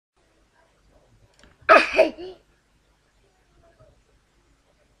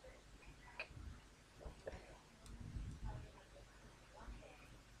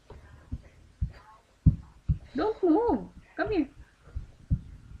Don't move. Come here.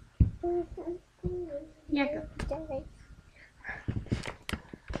 Yeah, go.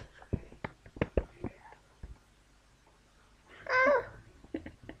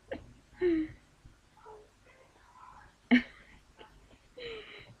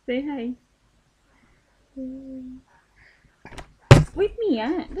 Say hi. Wait,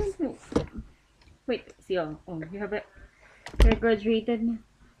 Mia. Don't move. Wait, see, oh, you have a, you graduated na.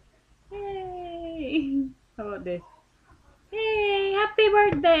 Yay! How about this? Yay! Happy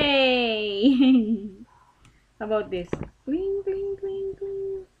birthday! How about this? Queen, queen, queen,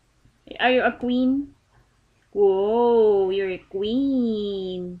 queen. Are you a queen? Whoa, you're a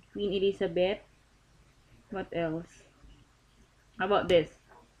queen. Queen Elizabeth. What else? How about this?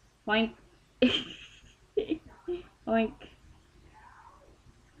 Oink. Oink.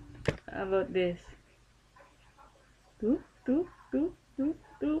 How about this? Toop, toop, toop, toop,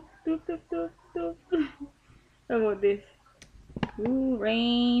 toop, toop, toop, toop, toop. How about this? Ooh,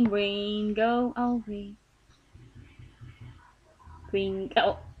 rain, rain, go away.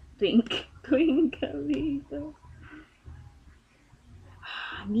 Twinkle, twink, twinkle, little.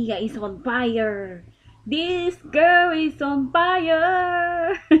 Mia is on fire. This girl is on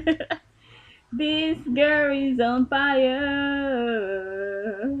fire. This girl is on fire.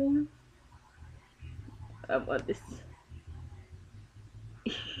 How about this?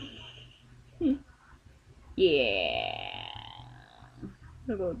 Yeah.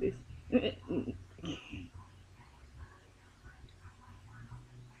 How about this?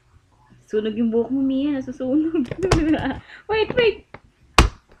 Sunog yung buhok mo, Mia. Nasusunog. Wait, wait.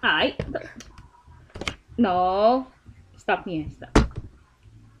 Ay. No. Stop, Mia. Stop.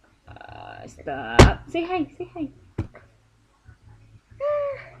 Stop. Say hi. Say hi.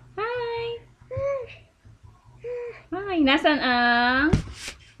 Hi. Hi. Nasaan ang...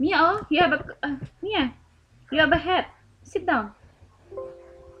 Mia, oh. You have a... Mia. You have a hat. Sit down.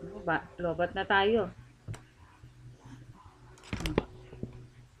 Lobat na tayo.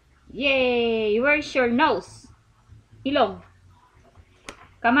 Yay! Where's your nose? Ilong.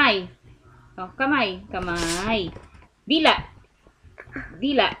 Kamay. Oh, kamay. Kamay. Dila.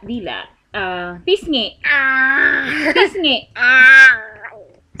 Dila. Dila. Pisngi. Pisngi.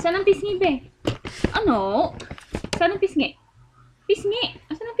 Saan ang pisngi, be? Ano? Saan ang pisngi? Pisngi.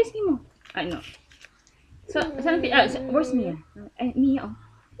 Saan ang pisngi mo? Ano? Saan ang pisngi? Where's Mia? Mia, oh.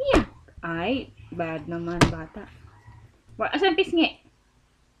 Mia. Ay, bad naman, bata. Asan ang pisngi?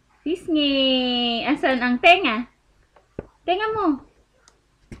 Pisngi. Asan ang tenga? Tenga mo.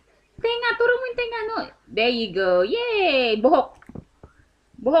 Tenga. Turo mo yung tenga, no? There you go. Yay! Buhok.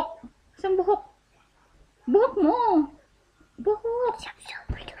 Buhok. Asan buhok? Buhok mo. Buhok.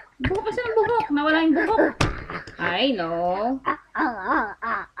 Buhok. Asan ang buhok? Nawala yung buhok. Ay, no.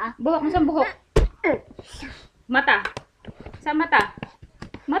 Buhok. Asan buhok? Mata. Saan mata?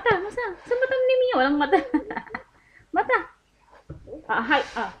 Mata. Saan mata ni Mia? Walang mata. Mata. Hi.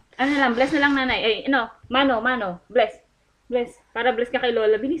 Ano lang, bless na lang nanay. Ay, mano, bless. Bless. Para bless ka kay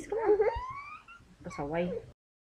Lola. Bilis ka. Pasaway.